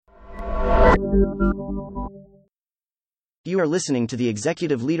You are listening to the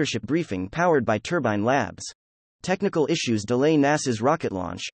Executive Leadership Briefing powered by Turbine Labs. Technical issues delay NASA's rocket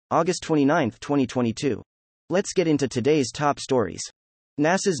launch, August 29, 2022. Let's get into today's top stories.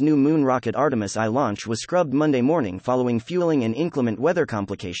 NASA's new moon rocket Artemis I launch was scrubbed Monday morning following fueling and inclement weather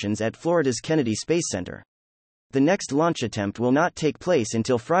complications at Florida's Kennedy Space Center. The next launch attempt will not take place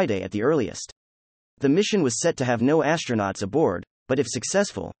until Friday at the earliest. The mission was set to have no astronauts aboard, but if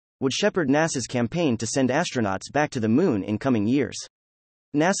successful, would shepherd NASA's campaign to send astronauts back to the moon in coming years.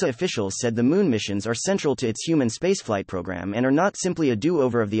 NASA officials said the moon missions are central to its human spaceflight program and are not simply a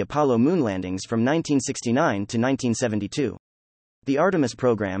do-over of the Apollo moon landings from 1969 to 1972. The Artemis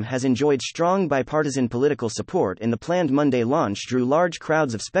program has enjoyed strong bipartisan political support, and the planned Monday launch drew large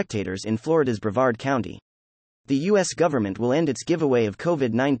crowds of spectators in Florida's Brevard County. The U.S. government will end its giveaway of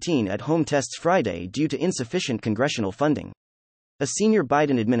COVID-19 at-home tests Friday due to insufficient congressional funding. A senior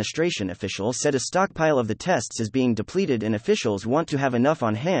Biden administration official said a stockpile of the tests is being depleted and officials want to have enough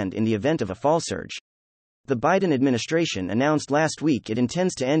on hand in the event of a fall surge. The Biden administration announced last week it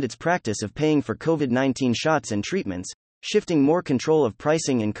intends to end its practice of paying for COVID-19 shots and treatments, shifting more control of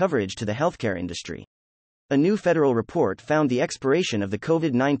pricing and coverage to the healthcare industry. A new federal report found the expiration of the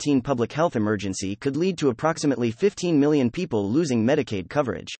COVID-19 public health emergency could lead to approximately 15 million people losing Medicaid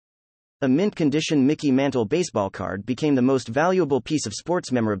coverage. A mint-condition Mickey Mantle baseball card became the most valuable piece of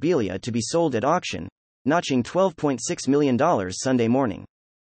sports memorabilia to be sold at auction, notching $12.6 million Sunday morning.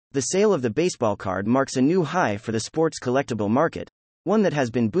 The sale of the baseball card marks a new high for the sports collectible market, one that has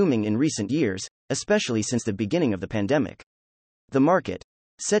been booming in recent years, especially since the beginning of the pandemic. The market,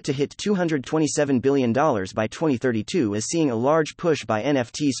 set to hit $227 billion by 2032, is seeing a large push by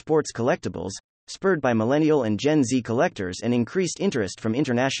NFT sports collectibles, spurred by millennial and Gen Z collectors and increased interest from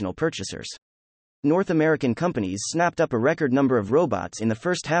international purchasers. North American companies snapped up a record number of robots in the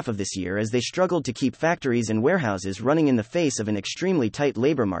first half of this year as they struggled to keep factories and warehouses running in the face of an extremely tight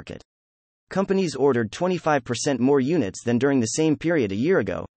labor market. Companies ordered 25% more units than during the same period a year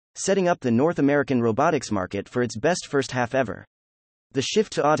ago, setting up the North American robotics market for its best first half ever. The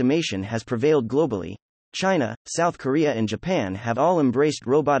shift to automation has prevailed globally. China, South Korea and Japan have all embraced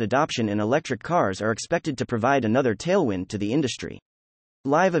robot adoption, and electric cars are expected to provide another tailwind to the industry.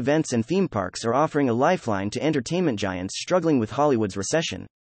 Live events and theme parks are offering a lifeline to entertainment giants struggling with Hollywood's recession.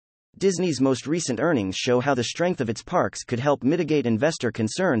 Disney's most recent earnings show how the strength of its parks could help mitigate investor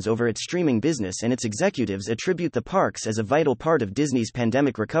concerns over its streaming business, and its executives attribute the parks as a vital part of Disney's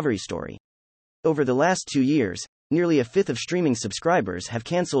pandemic recovery story. Over the last 2 years, nearly a fifth of streaming subscribers have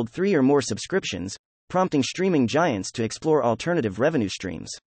canceled 3 or more subscriptions, prompting streaming giants to explore alternative revenue streams.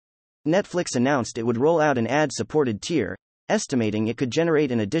 Netflix announced it would roll out an ad-supported tier, estimating it could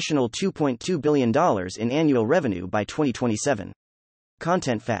generate an additional $2.2 billion in annual revenue by 2027.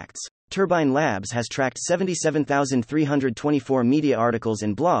 Content facts. Turbine Labs has tracked 77,324 media articles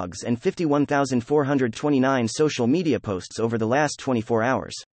and blogs and 51,429 social media posts over the last 24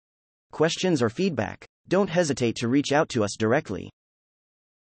 hours. Questions or feedback? Don't hesitate to reach out to us directly.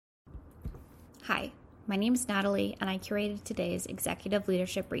 Hi, my name is Natalie, and I curated today's Executive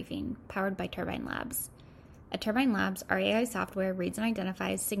Leadership Briefing, powered by Turbine Labs. At Turbine Labs, our AI software reads and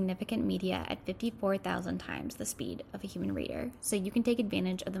identifies significant media at 54,000 times the speed of a human reader, so you can take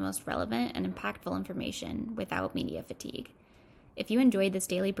advantage of the most relevant and impactful information without media fatigue. If you enjoyed this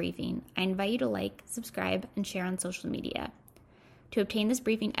daily briefing, I invite you to like, subscribe, and share on social media. To obtain this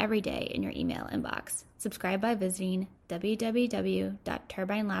briefing every day in your email inbox, subscribe by visiting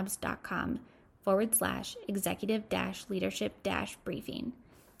www.turbinelabs.com/executive-leadership-briefing.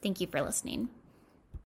 Thank you for listening.